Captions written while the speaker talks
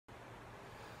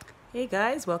Hey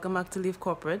guys, welcome back to Leave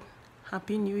Corporate.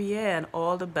 Happy New Year and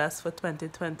all the best for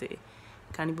 2020.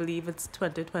 Can you believe it's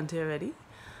 2020 already?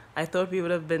 I thought we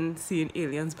would have been seeing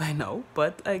aliens by now,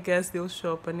 but I guess they'll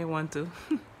show up when they want to.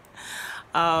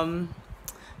 um,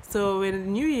 so in the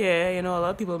new year, a lot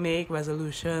of people make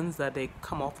resolutions that they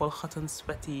come off all hot and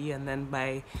sweaty, and then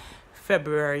by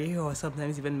February or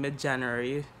sometimes even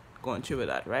mid-January, going through with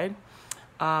that, right?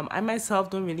 I myself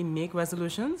don't really make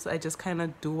resolutions. I just kind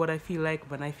of do what I feel like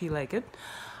when I feel like it.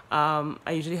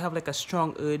 I usually have like a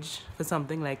strong urge for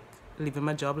something, like leaving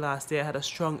my job last year. I had a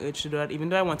strong urge to do that, even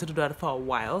though I wanted to do that for a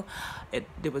while.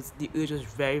 The urge was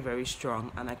very very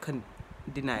strong, and I couldn't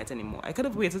deny it anymore. I could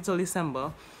have waited till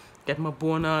December, get my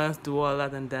bonus, do all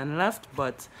that, and then left.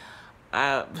 But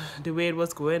uh, the way it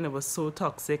was going, it was so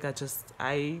toxic.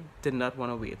 I did not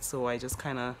want to wait, so I just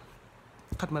kind of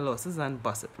cut my losses and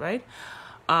bust it, right?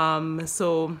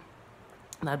 So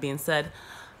that being said,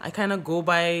 I kind of go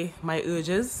by my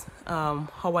urges,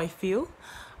 how I feel.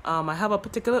 I have a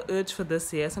particular urge for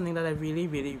this year, something that I really,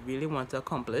 really, really want to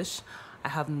accomplish. I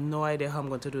have no idea how I'm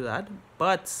going to do that,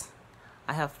 but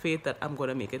I have faith that I'm going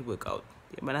to make it work out.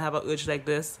 When I have an urge like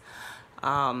this,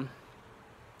 I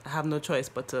have no choice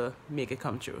but to make it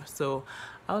come true. So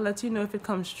I'll let you know if it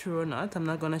comes true or not. I'm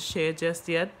not going to share just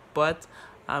yet, but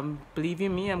believe you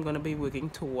me, I'm going to be working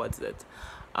towards it.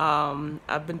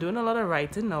 I've been doing a lot of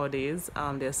writing nowadays.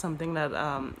 There's something that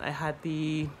I had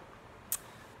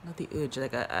not the urge,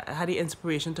 like I had the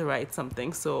inspiration to write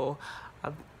something. So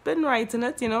I've been writing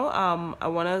it, I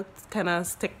want to kind of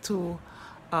stick to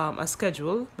a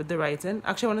schedule with the writing.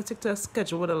 Actually, I want to stick to a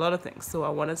schedule with a lot of things. So I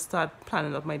want to start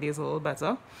planning out my days a little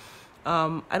better.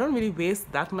 I don't really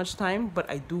waste that much time, but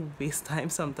I do waste time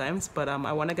sometimes. But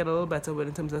I want to get a little better with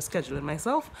in terms of scheduling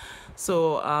myself.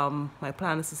 So my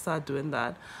plan is to start doing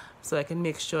that, so I can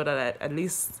make sure that at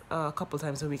least a couple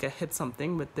times a week I hit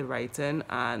something with the writing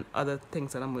and other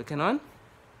things that I'm working on.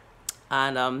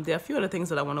 And there are a few other things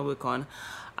that I want to work on,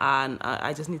 and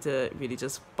I just need to really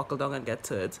just buckle down and get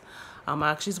to it. I'm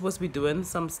actually supposed to be doing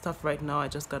some stuff right now. I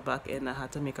just got back in. I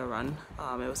had to make a run.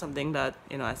 It was something that,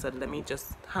 I said, let me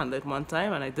just handle it one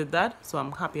time, and I did that. So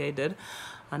I'm happy I did.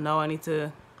 And now I need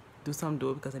to do some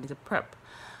dough because I need to prep.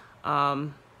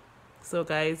 So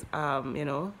guys,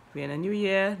 we're in a new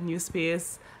year, new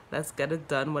space. Let's get it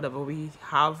done. Whatever we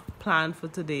have planned for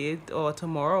today or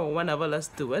tomorrow or whenever, let's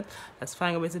do it. Let's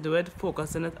find a way to do it,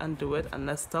 focus on it and do it, and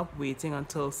let's stop waiting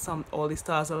until all the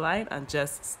stars align and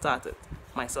just start it,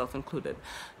 myself included.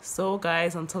 So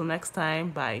guys, until next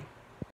time, bye.